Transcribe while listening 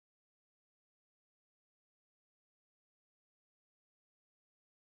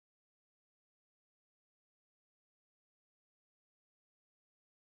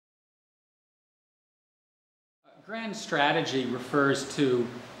Grand strategy refers to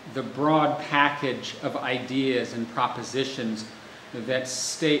the broad package of ideas and propositions that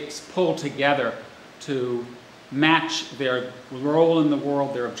states pull together to match their role in the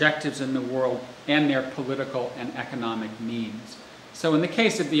world, their objectives in the world, and their political and economic needs. So in the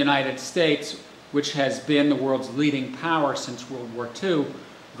case of the United States, which has been the world's leading power since World War II,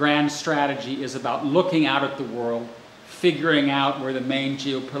 grand strategy is about looking out at the world, figuring out where the main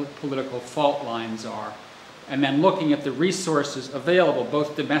geopolitical fault lines are, and then looking at the resources available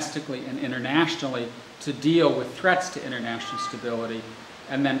both domestically and internationally to deal with threats to international stability,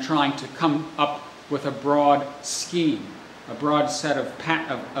 and then trying to come up with a broad scheme, a broad set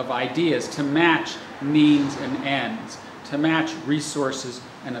of ideas to match means and ends, to match resources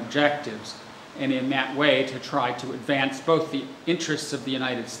and objectives, and in that way to try to advance both the interests of the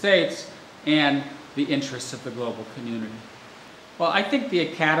United States and the interests of the global community. Well, I think the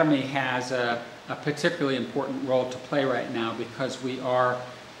Academy has a particularly important role to play right now because we are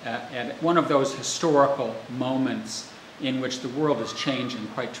at one of those historical moments in which the world is changing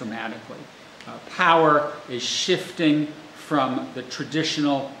quite dramatically. Power is shifting from the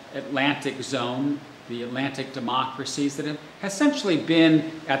traditional Atlantic zone, the Atlantic democracies that have essentially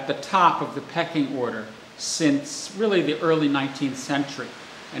been at the top of the pecking order since really the early 19th century.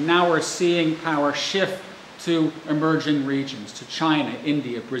 And now we're seeing power shift to emerging regions, to China,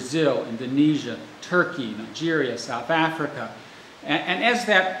 India, Brazil, Indonesia, Turkey, Nigeria, South Africa. And as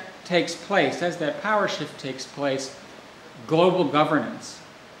that takes place, as that power shift takes place, global governance,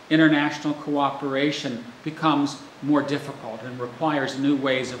 international cooperation becomes more difficult and requires new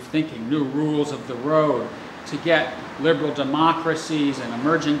ways of thinking, new rules of the road to get liberal democracies and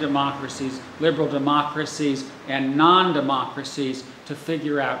emerging democracies, liberal democracies and non-democracies to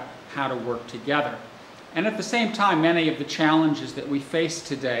figure out how to work together. And at the same time, many of the challenges that we face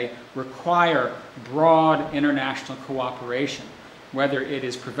today require broad international cooperation, whether it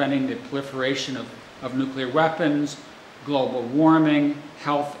is preventing the proliferation of nuclear weapons, global warming,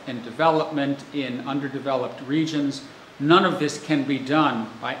 health and development in underdeveloped regions. None of this can be done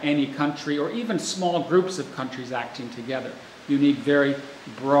by any country or even small groups of countries acting together. You need very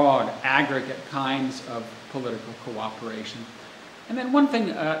broad, aggregate kinds of political cooperation. And then one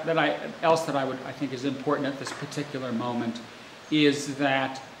thing else that I think is important at this particular moment is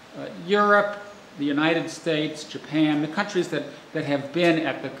that Europe, the United States, Japan, the countries that have been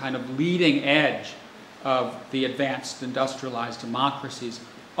at the kind of leading edge of the advanced industrialized democracies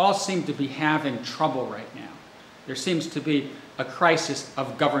all seem to be having trouble right now. There seems to be a crisis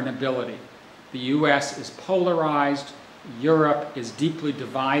of governability. The US is polarized, Europe is deeply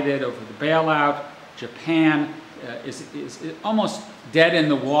divided over the bailout, Japan is almost dead in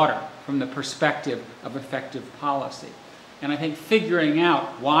the water from the perspective of effective policy. And I think figuring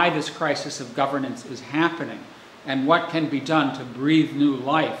out why this crisis of governance is happening and what can be done to breathe new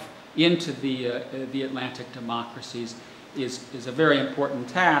life into the Atlantic democracies is a very important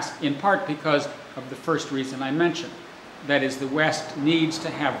task, in part because of the first reason I mentioned. That is, the West needs to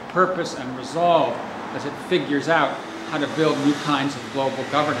have purpose and resolve as it figures out how to build new kinds of global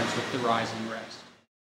governance with the rising risks.